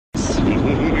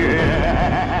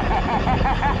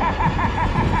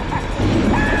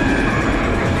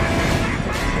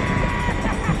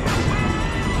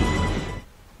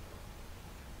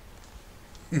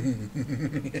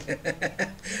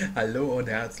Hallo und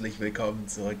herzlich willkommen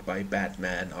zurück bei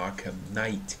Batman Arkham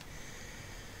Knight.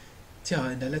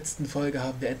 Tja, in der letzten Folge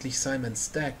haben wir endlich Simon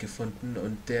Stagg gefunden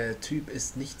und der Typ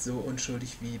ist nicht so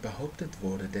unschuldig wie behauptet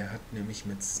wurde. Der hat nämlich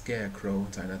mit Scarecrow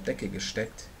unter einer Decke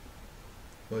gesteckt,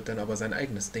 wollte dann aber sein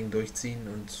eigenes Ding durchziehen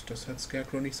und das hat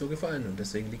Scarecrow nicht so gefallen und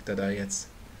deswegen liegt er da jetzt.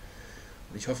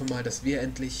 Und ich hoffe mal, dass wir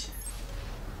endlich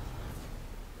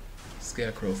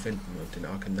Scarecrow finden und den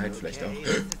Arkham Knight vielleicht auch.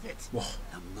 Boah.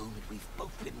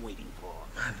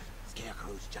 Mann.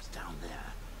 Scarecrow's just down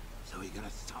there. So are you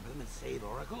gonna stop him and save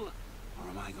Oracle? Or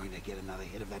am I going to get another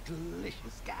hit of that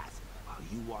delicious gas while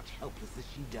you watch helpless as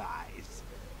she dies?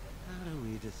 How do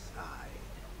we decide?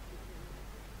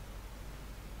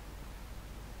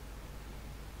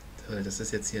 Toll, das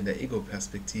ist jetzt hier in der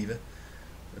Ego-Perspektive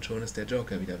und schon ist der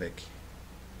Joker wieder weg.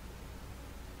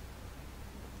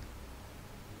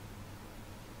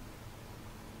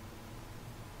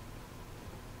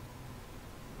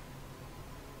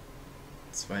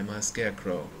 Zweimal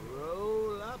Scarecrow.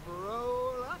 Roll up,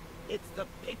 roll up. It's the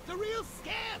Pick the Real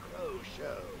Scarecrow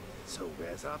show. So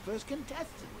where's our first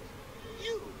contestant?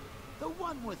 You, the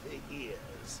one with the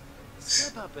ears.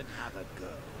 Step up and have a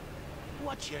go.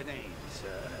 What's your name,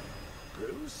 sir?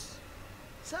 Bruce?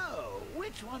 So,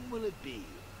 which one will it be,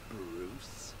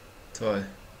 Bruce? Toll.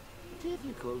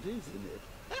 Difficult, isn't it?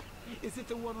 Is it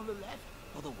the one on the left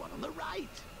or the one on the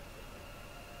right?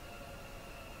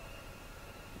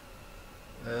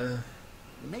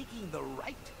 Making the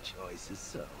right choice is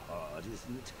so hard,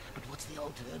 isn't it? But what's the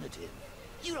alternative?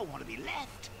 You don't want to be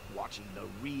left watching the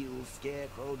real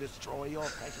Scarecrow destroy your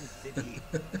precious city.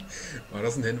 War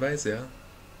das ein Hinweis, ja?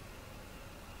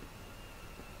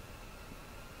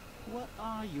 What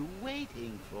are you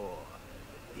waiting for?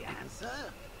 The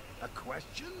answer? A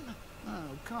question?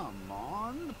 Oh, come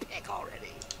on. Pick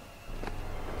already.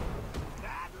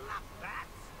 Bad luck,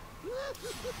 bats.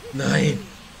 Nein!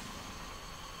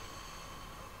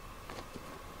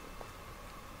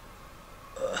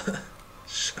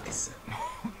 Scheiße.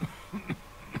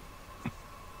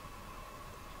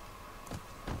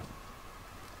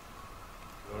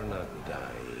 You're not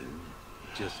dying.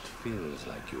 Just feels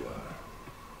like you are.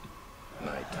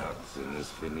 My toxin is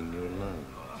filling your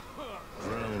lungs,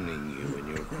 drowning you in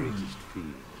your greatest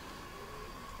fear.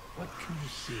 What can you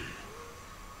see?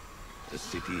 The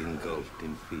city engulfed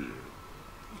in fear.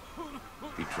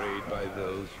 Betrayed by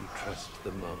those you trust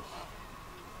the most.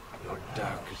 Your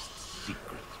darkest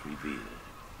secrets revealed.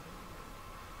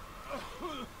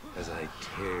 As I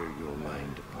tear your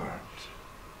mind apart,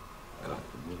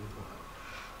 Gotham will watch.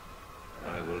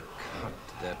 I will cut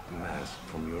that mask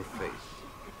from your face,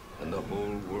 and the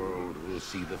whole world will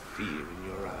see the fear in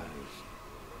your eyes.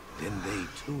 Then they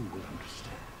too will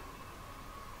understand.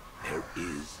 There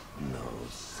is no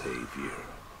savior,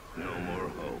 no more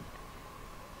hope,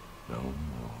 no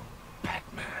more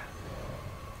Batman.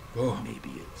 Oh.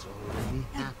 Maybe it's already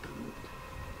happened.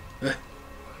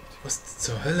 Was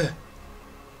zur Hölle?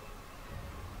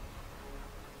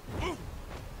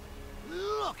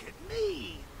 Look at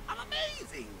me! I'm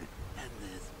amazing! And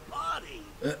this body!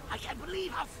 I can't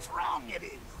believe how strong it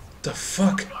is! The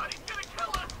fuck? Body's gonna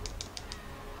kill us!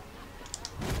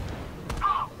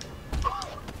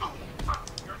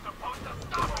 You're supposed to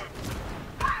stop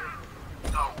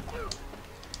him!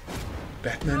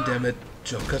 Batman, der mit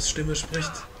Jokers Stimme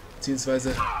spricht?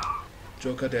 Beziehungsweise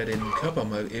Joker, der den Körper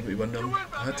mal eben übernommen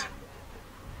hat.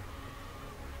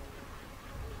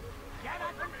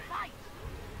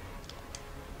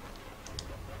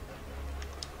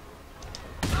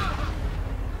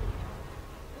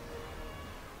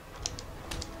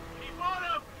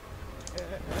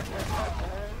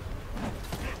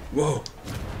 Wow.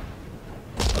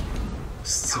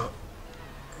 So.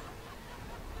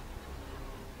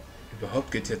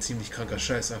 Überhaupt geht ja ziemlich kranker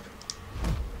Scheiß ab.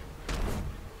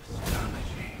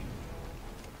 Astonishing.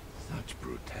 Such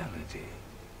brutality.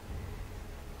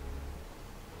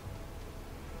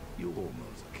 You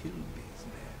almost killed these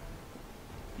men.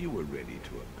 You were ready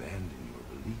to abandon your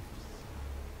beliefs.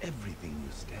 Everything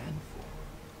you stand for.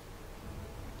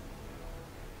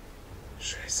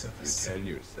 Scheiße, You was? tell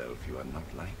yourself you are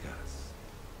not like us.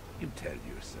 You tell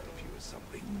yourself you are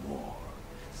something more,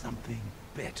 something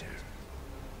better.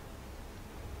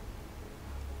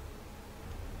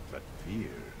 But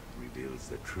fear reveals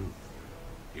the truth,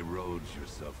 erodes your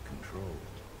self-control.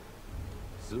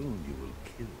 Soon you will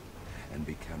kill and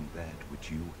become that which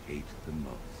you hate the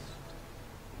most.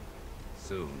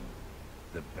 Soon,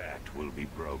 the bat will be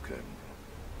broken.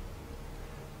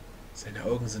 Seine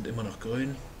Augen sind immer noch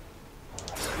grün.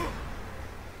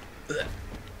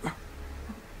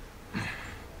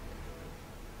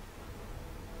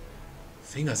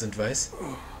 Finger sind weiß.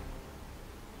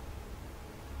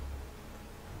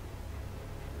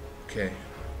 Okay.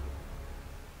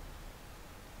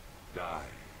 Die,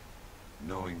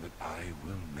 knowing that I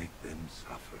will make them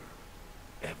suffer.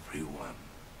 Everyone.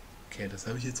 Okay, das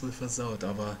habe ich jetzt wohl versaut,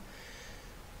 aber...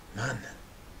 Mann.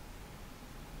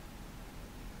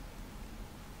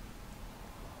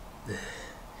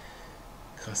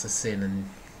 Krasse Szenen.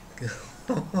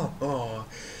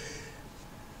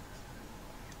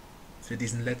 Für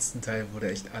diesen letzten Teil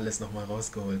wurde echt alles nochmal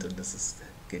rausgeholt und das ist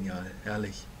genial,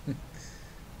 herrlich.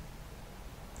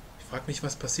 Ich frage mich,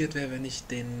 was passiert wäre, wenn ich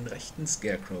den rechten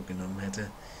Scarecrow genommen hätte.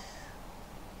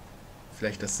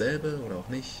 Vielleicht dasselbe oder auch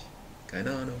nicht.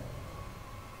 Keine Ahnung.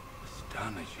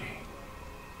 Astonishing.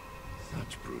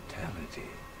 Such brutality.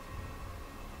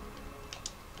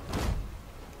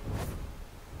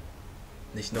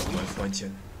 Nicht nochmal,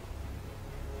 Freundchen.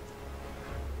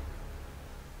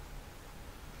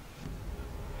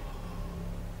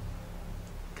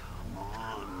 Come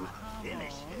on,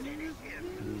 finish him.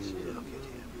 Look at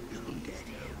him. He's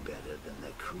no better than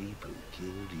the creep who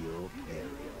killed your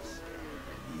parents.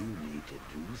 You need to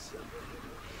do something.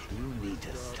 You need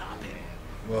to stop him.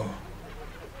 Wow.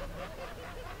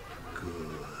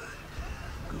 Good.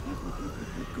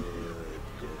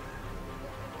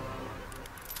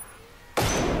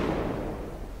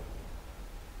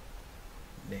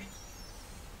 Nee.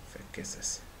 Vergiss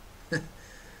es.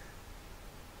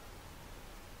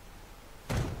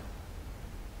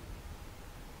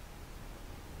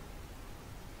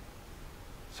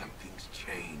 Something's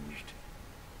changed.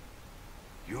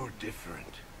 You're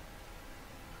different.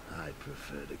 I'd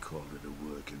prefer to call it a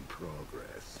work in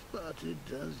progress, but it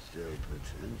does show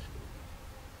potential.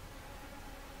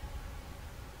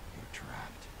 You're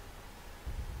trapped.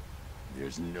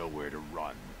 There's nowhere to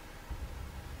run.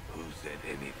 Who said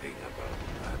anything about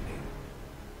running?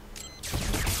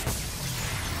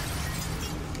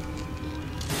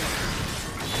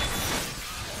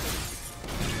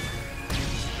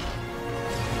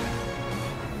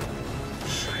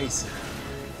 Scheiße.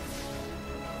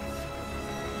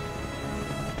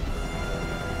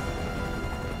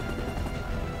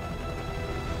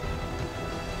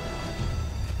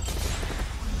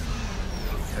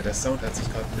 Ja, der Sound hat sich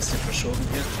gerade ein bisschen verschoben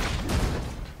hier.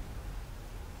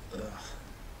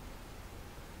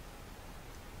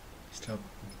 Ich glaube,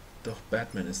 doch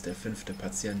Batman ist der 5.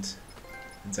 Patient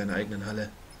in seiner eigenen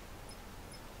Halle.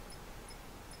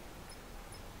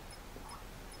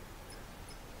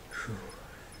 Puh.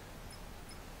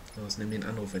 Los, nimm den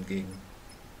Anruf entgegen.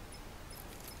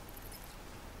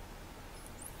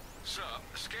 Sir,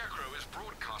 Scarecrow is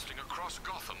broadcasting across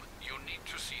Gotham. You need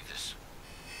to see this.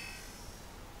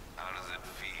 How does it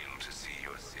feel to see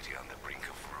your city on the brink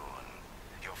of ruin?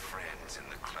 Your friends in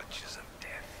the clutches of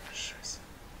death? Scheiße.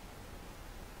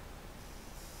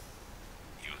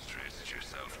 You stretched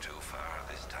yourself too far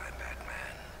this time,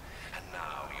 Batman. And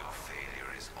now your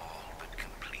failure is all but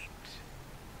complete.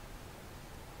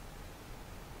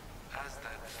 As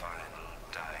that final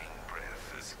dying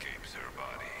breath escapes her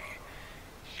body,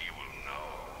 she will know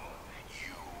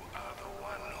you are the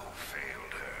one who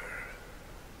failed her.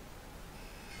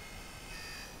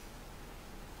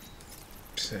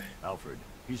 Pse. Alfred,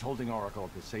 he's holding Oracle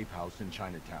at the safe house in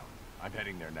Chinatown. I'm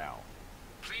heading there now.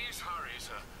 Please hurry,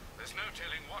 sir. There's no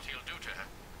telling what he'll do to her.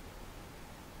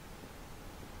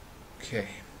 Okay.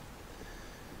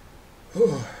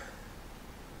 Puh.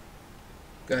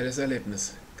 Geiles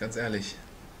Erlebnis, ganz ehrlich.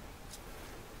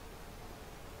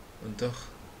 Und doch.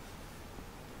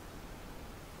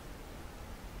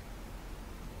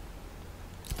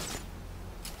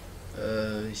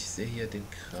 Ich sehe hier den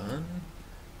Kran.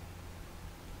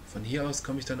 Von hier aus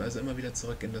komme ich dann also immer wieder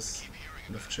zurück in das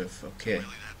Luftschiff. Okay.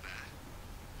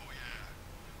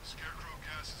 Scarecrow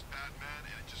gas is Batman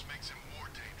and it just makes him more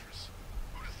dangerous.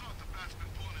 Who'd have thought the Bat's been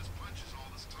pulling his punches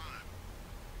all this time?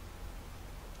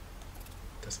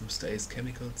 Das müsste Ace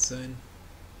Chemicals sein.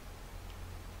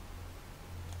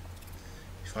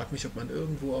 Ich frage mich, ob man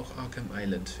irgendwo auch Arkham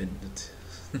Island findet.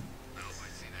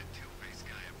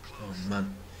 Oh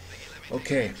Mann.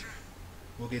 Okay.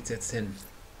 Wo geht's jetzt hin?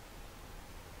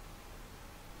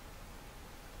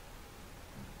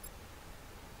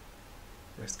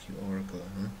 Rescue Oracle,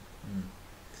 hm?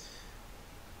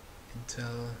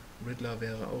 Intel, Riddler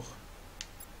wäre auch.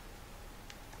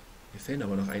 Mir fehlen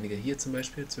aber noch einige. Hier zum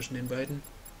Beispiel zwischen den beiden.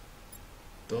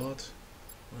 Dort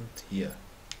und hier.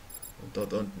 Und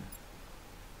dort unten.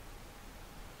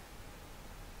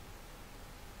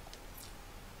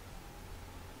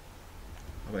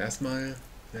 Aber erstmal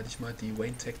werde ich mal die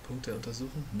Wayne-Tech-Punkte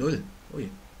untersuchen. 0. Ui.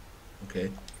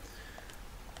 Okay.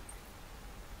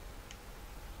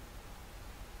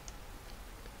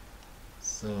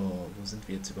 So, wo sind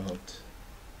wir jetzt überhaupt?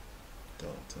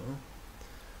 Dort, oh.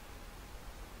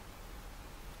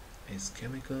 Ace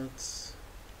Chemicals.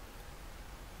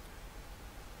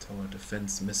 Tower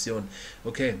Defense Mission.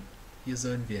 Okay, hier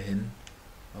sollen wir hin.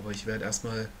 Aber ich werde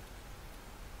erstmal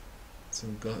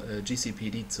zum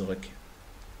GCPD zurück.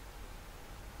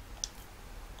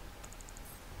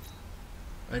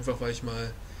 Einfach weil ich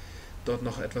mal dort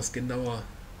noch etwas genauer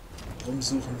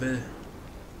rumsuchen will.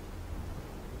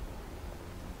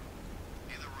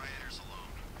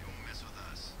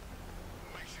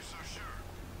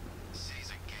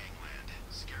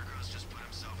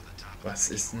 Was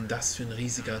ist denn das für ein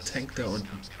riesiger Tank da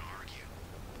unten?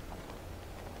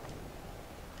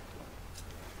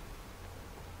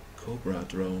 Cobra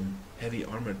Drone, Heavy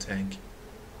Armor Tank.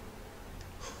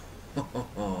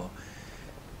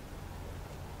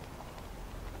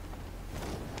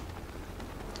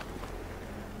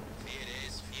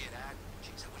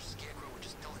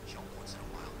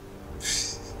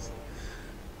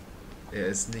 Er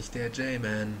ist nicht der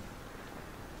J-Man.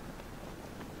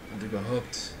 Und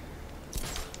überhaupt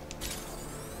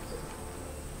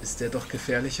ist der doch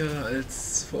gefährlicher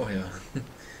als vorher.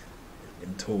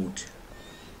 Im Tod.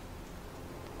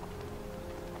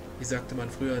 Wie sagte man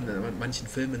früher in manchen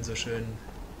Filmen so schön,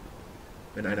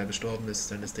 wenn einer gestorben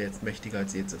ist, dann ist der jetzt mächtiger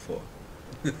als je zuvor.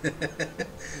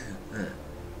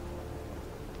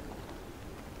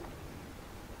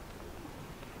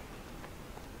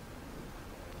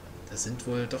 Da sind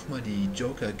wohl doch mal die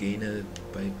Joker-Gene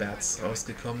bei Bats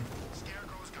rausgekommen.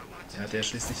 Er hat ja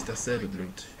schließlich dasselbe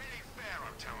Blut.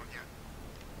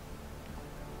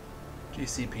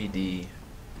 GCPD.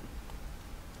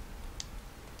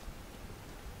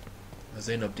 Mal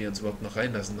sehen, ob die uns überhaupt noch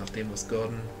reinlassen, nach dem, was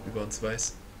Gordon über uns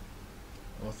weiß.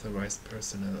 Authorized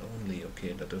Personnel only.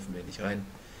 Okay, da dürfen wir nicht rein.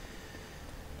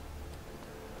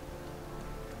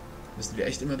 Müssen wir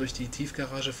echt immer durch die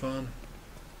Tiefgarage fahren?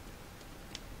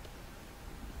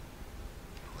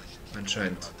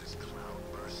 Anscheinend.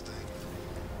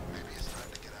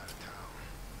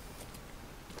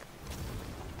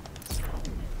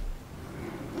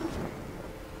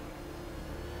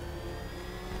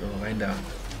 So, rein da.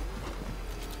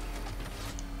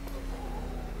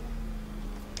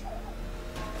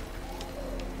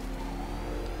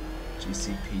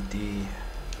 GCPD.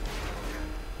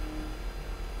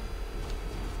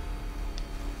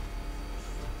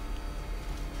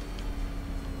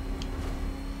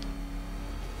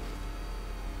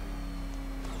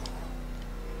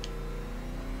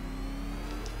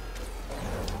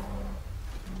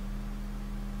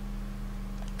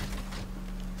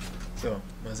 So,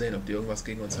 mal sehen, ob die irgendwas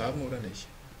gegen uns haben oder nicht.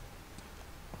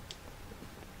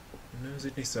 Nö,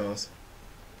 sieht nicht so aus.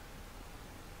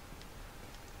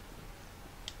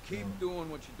 Keep doing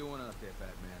what you're doing out there,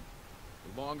 Batman.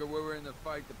 The longer we're in the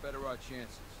fight, the better our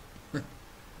chances.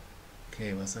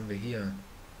 Okay, was haben wir hier?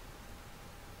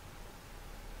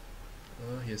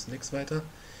 Oh, hier ist nichts weiter.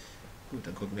 Gut,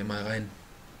 dann gucken wir mal rein.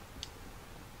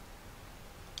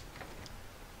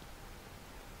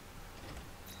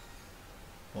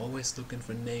 Always looking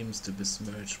for names to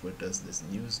besmirch. Where does this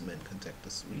newsman contact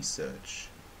us? Research.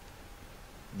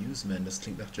 Newsman, das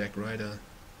klingt nach Jack Ryder.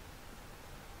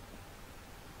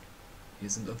 Hier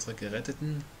sind unsere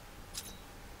Geretteten.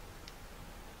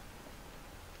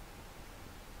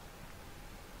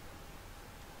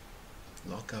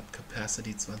 Lockup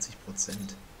Capacity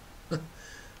 20%.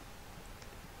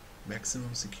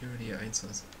 Maximum Security 1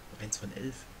 von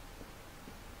 11.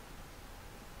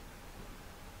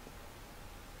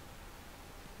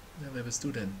 Ja, wer bist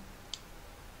du denn?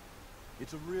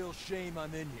 It's a real shame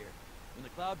I'm in here. When the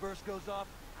cloudburst goes off,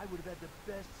 I would have had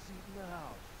the best seat in the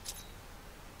house.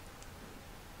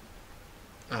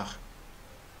 Ach.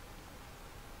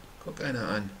 Guck einer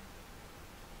an.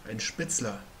 Ein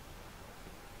Spitzler.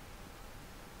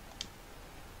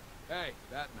 Hey,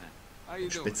 Batman. How you Ein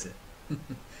doing? Spitzel.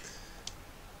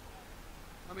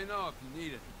 Let me know if you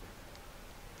need it.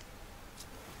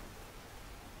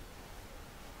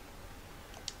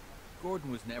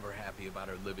 Gordon was never happy about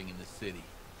her living in the city,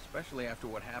 especially after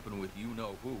what happened with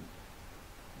you-know-who.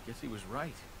 I guess he was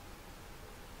right.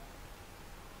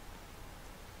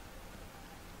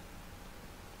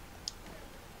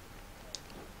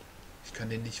 Ich kann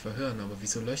den nicht verhören, aber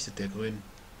wieso leuchtet der grün?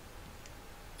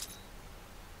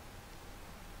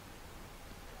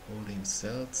 Holding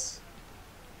cells.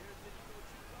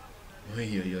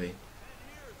 Uiuiui.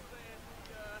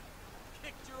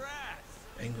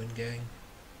 Penguin Gang.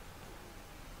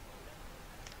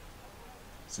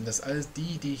 Sind das alles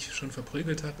die, die ich schon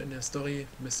verprügelt habe in der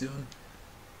Story-Mission?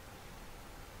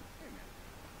 Hey man,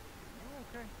 you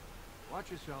okay?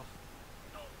 Watch yourself.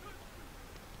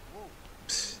 Whoa.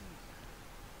 Psst.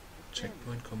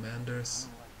 Checkpoint Commanders.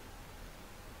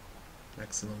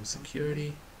 Maximum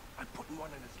Security. I'm putting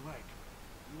one in his leg.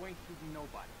 You ain't shooting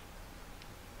nobody.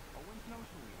 Always know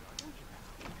who you are, don't you now?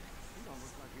 You don't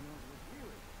look like you know what's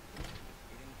really.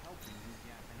 It ain't helping you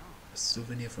yapping on. A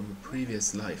souvenir from a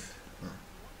previous life. Huh.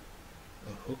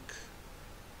 A hook.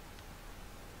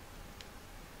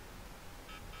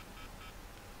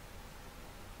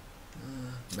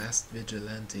 Masked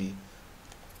Vigilante.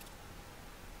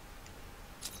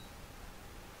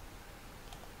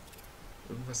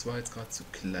 Irgendwas war jetzt gerade zu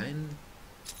klein.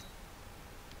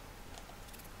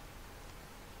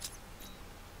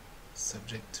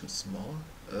 Subject too small?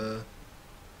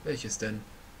 Welches denn?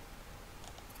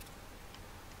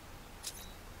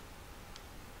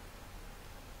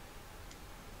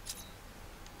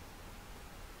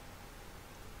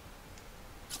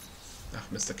 Ach,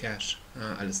 Mr. Cash.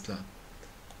 Ah, alles klar.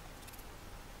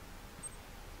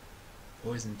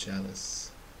 Poison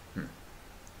Chalice.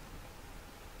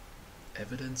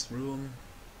 Evidence Room.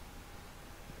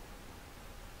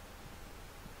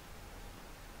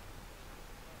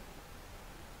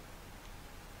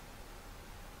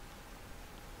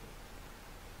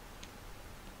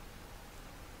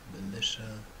 Militia.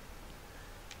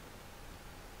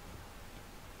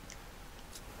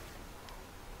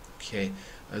 Okay,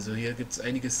 also hier gibt es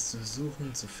einiges zu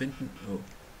suchen, zu finden. Oh.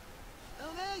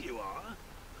 Oh, there you are.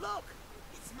 Look,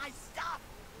 it's my stuff.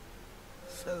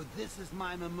 So this is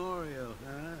my memorial,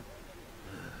 huh?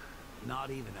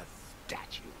 Not even a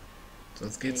statue.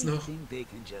 Sonst geht's They noch. think they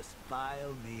can just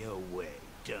file me away,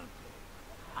 don't they?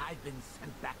 I've been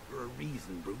sent back for a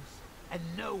reason, Bruce, and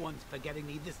no one's forgetting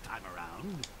me this time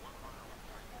around.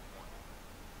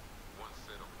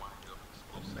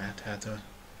 Mad Hatter.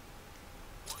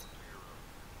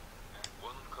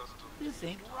 This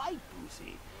ain't right,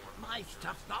 Brucey. My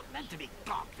stuff's not meant to be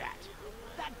gawked at.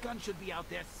 That gun should be out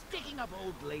there sticking up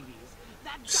old ladies.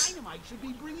 That dynamite should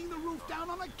be bringing the roof down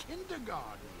on a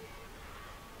kindergarten.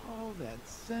 All that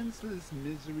senseless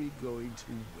misery going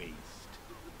to waste.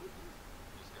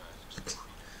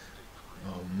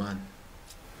 Oh Mann.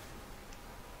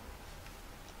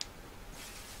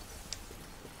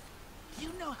 Do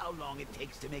you know how long it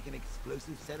takes to make an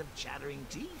explosive set of chattering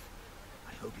teeth?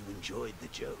 I hope you enjoyed the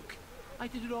joke. I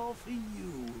did it all for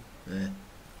you.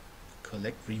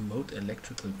 Collect remote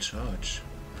electrical charge.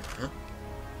 Aha.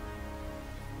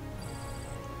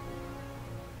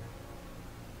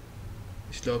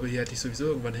 Ich glaube, hier hätte ich sowieso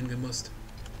irgendwann hingemusst,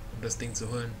 um das Ding zu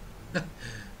holen.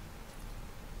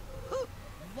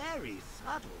 Very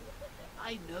subtle.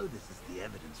 I know this is the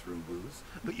evidence room, Bruce,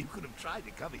 but you could have tried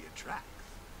to cover your tracks.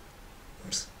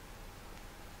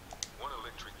 One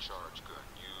electric charge gun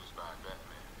used by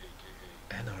Batman, aka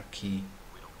Anarchy.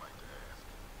 we don't like to ask.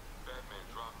 Batman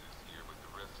dropped this here with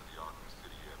the rest of the Arkham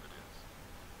City evidence.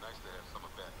 Nice to have some of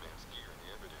Batman's gear in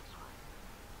the evidence room.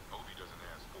 Hope he doesn't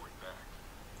ask for it back.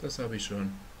 Das habe ich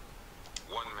schon.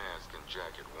 One mask and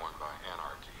jacket worn by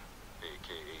Anarchy,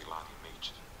 aka Lonnie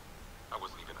Machen. I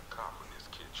wasn't even a cop when this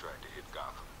kid tried to hit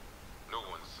Gotham. No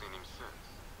one's seen him since.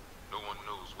 No one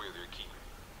knows where they're keeping him.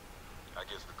 I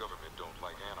guess the government don't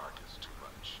like anarchists too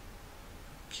much.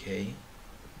 Okay.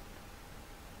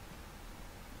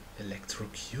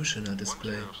 Electrocutioner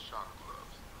display. One pair of shock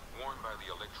gloves, worn by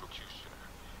the electrocutioner,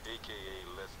 aka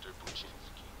Lester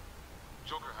Buczynski.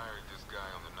 Joker hired this guy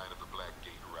on the night of the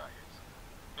Blackgate riots,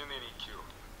 and then he killed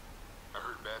him. I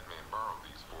heard Batman borrowed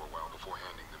these for a while before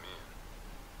handing them in.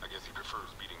 I guess he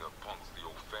prefers beating up punks the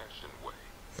old-fashioned way.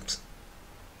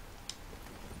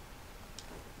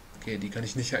 Okay, die kann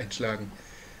ich nicht einschlagen.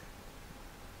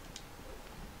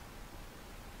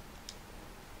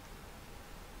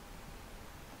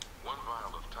 One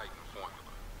vial of Titan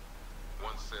formula,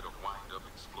 one set of wind-up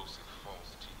explosive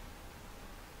false teeth,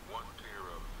 one pair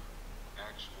of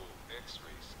actual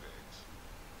X-ray specs,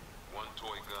 one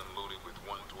toy gun loaded with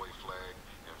one toy flag,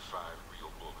 and 5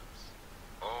 real bullets.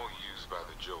 All used by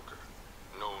the Joker.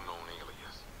 No known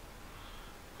alias.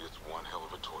 It's one hell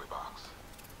of a toy box.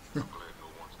 I'm glad no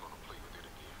one's gonna play with it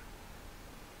again.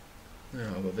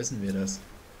 Ja, aber wissen wir das?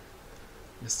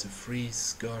 Mr.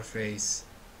 Freeze, Scarface,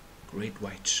 Great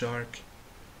White Shark.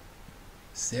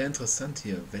 Sehr interessant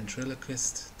hier.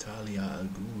 Ventriloquist, Talia al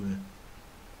Ghul,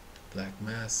 Black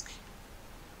Mask.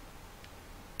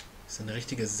 Das ist eine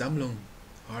richtige Sammlung.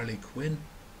 Harley Quinn.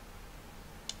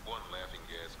 One laughing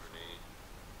gas grenade,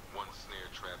 one snare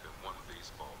trap, and one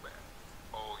baseball bat.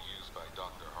 All used by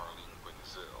Dr. Harleen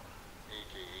Quinzel,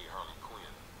 aka Harley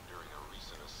Quinn, during a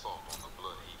recent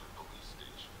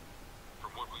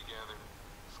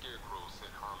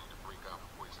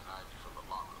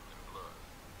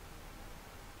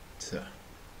Tja.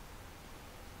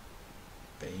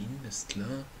 Bane ist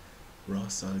klar.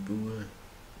 Ross Al Ghul.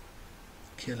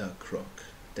 Killer Croc.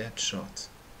 Deadshot.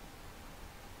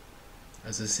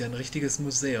 Also es ist ja ein richtiges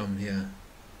Museum hier.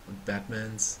 Und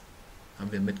Batmans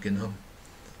haben wir mitgenommen.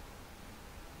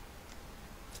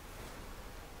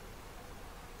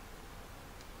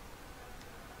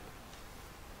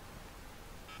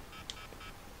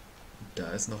 Und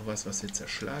da ist noch was, was wir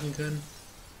zerschlagen können.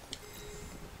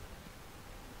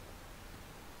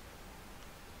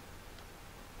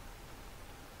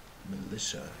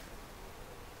 Militia.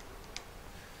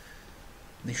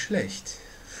 Nicht schlecht.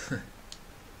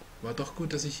 War doch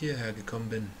gut, dass ich hierher gekommen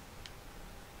bin.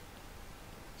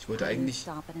 Ich wollte eigentlich...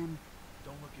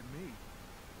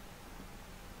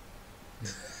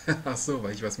 Ach so,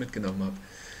 weil ich was mitgenommen habe.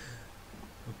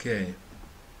 Okay.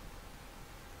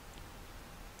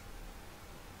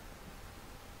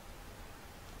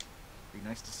 Be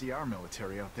nice to see our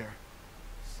military out there.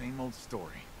 Same old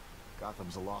story.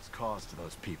 Gotham's a lost cause to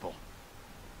those people.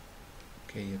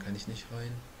 Okay, hier kann ich nicht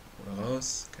rein. Oder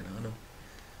raus. Keine Ahnung.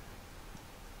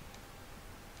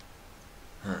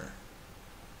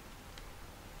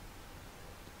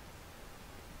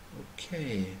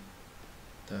 Okay.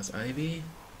 Da ist Ivy.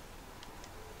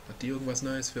 Hat die irgendwas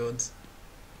Neues für uns?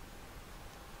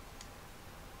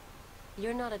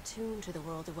 You're not attuned to the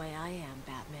world the way I am,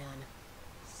 Batman.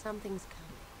 Something's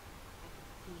coming. I can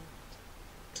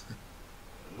feel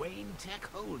it. Wayne Tech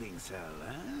holding cell,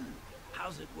 huh?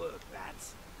 How's it work,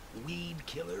 Bats? Weed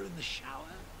killer in the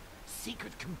shower?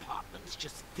 Secret compartments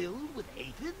just filled with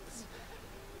aphids?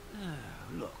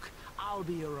 Look, I'll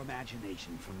be your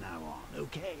imagination from now on,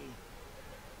 okay?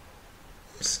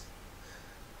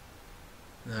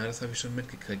 Na, das habe ich schon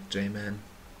mitgekriegt, J-Man.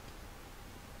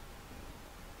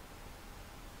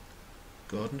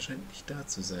 Gordon scheint nicht da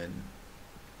zu sein.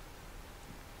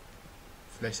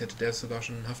 Vielleicht hätte der sogar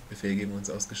schon einen Haftbefehl gegen uns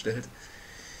ausgestellt.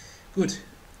 Gut,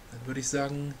 dann würde ich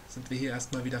sagen, sind wir hier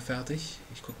erstmal wieder fertig.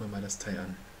 Ich gucke mir mal das Teil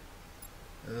an.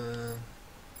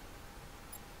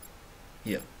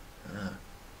 Hier. Ah.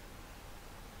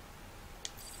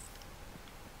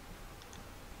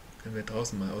 Können wir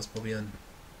draußen mal ausprobieren.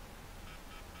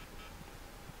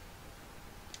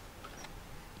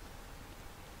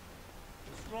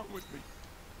 What's wrong with me?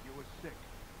 You were sick,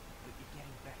 but you're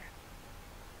getting better.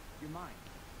 Your mind,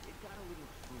 it got a little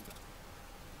screwed up.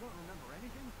 You don't remember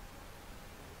anything?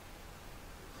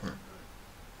 Huh.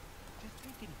 Just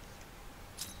take it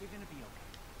easy. You're gonna be okay.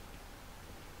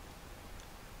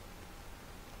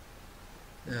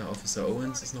 Ja, Officer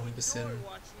Owens ist noch ein bisschen...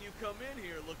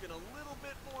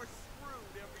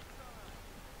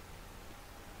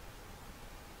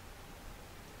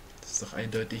 Das ist doch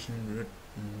eindeutig ein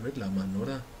Riddler-Mann,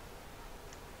 oder?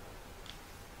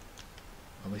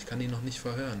 Aber ich kann ihn noch nicht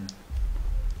verhören.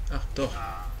 Ach, doch.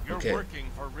 Okay.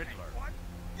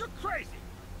 You're crazy!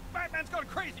 Batman's gone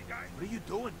crazy, guys! What are you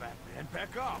doing, Batman?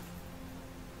 Back off!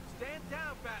 Stand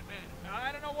down, Batman.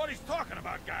 I don't know what he's talking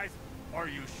about, guys. Are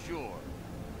you sure?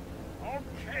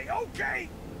 Okay, okay!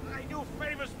 I do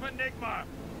favors for Enigma.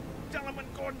 Tell him when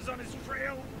Gordon's on his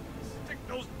trail. Stick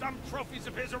those dumb trophies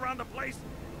of his around the place.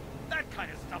 That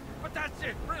kind of stuff. But that's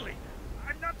it, really.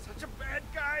 I'm not such a bad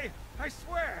guy. I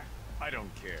swear. I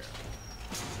don't care.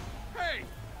 Hey!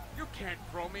 You can't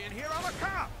throw me in here. I'm a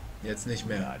cop! Jetzt nicht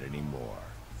mehr. Not anymore.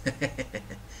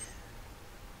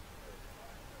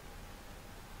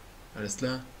 Alles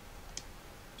klar?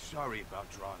 Sorry about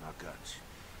drawing our guns.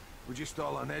 We're just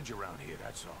all on edge around here,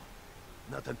 that's all.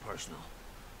 Nothing personal.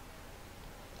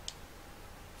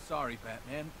 Sorry,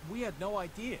 Batman. We had no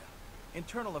idea.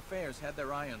 Internal Affairs had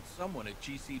their eye on someone at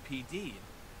GCPD. And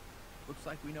looks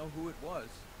like we know who it was.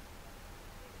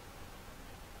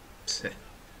 Tja.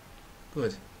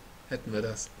 Gut, hätten wir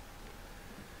das.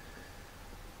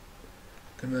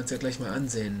 Können wir uns ja gleich mal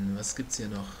ansehen. Was gibt's hier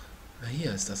noch? Ah,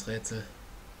 hier ist das Rätsel.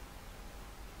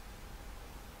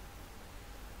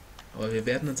 Aber wir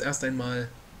werden uns erst einmal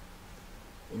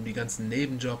um die ganzen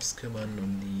Nebenjobs kümmern,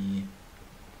 um die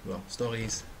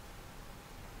Storys,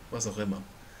 was auch immer.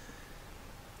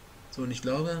 So, und ich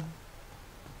glaube,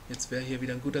 jetzt wäre hier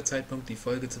wieder ein guter Zeitpunkt, die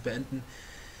Folge zu beenden.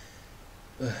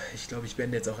 Ich glaube, ich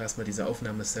beende jetzt auch erstmal diese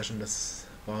Aufnahmesession. Das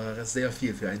war sehr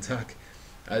viel für einen Tag.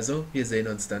 Also, wir sehen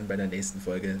uns dann bei der nächsten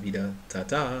Folge wieder.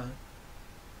 Tata!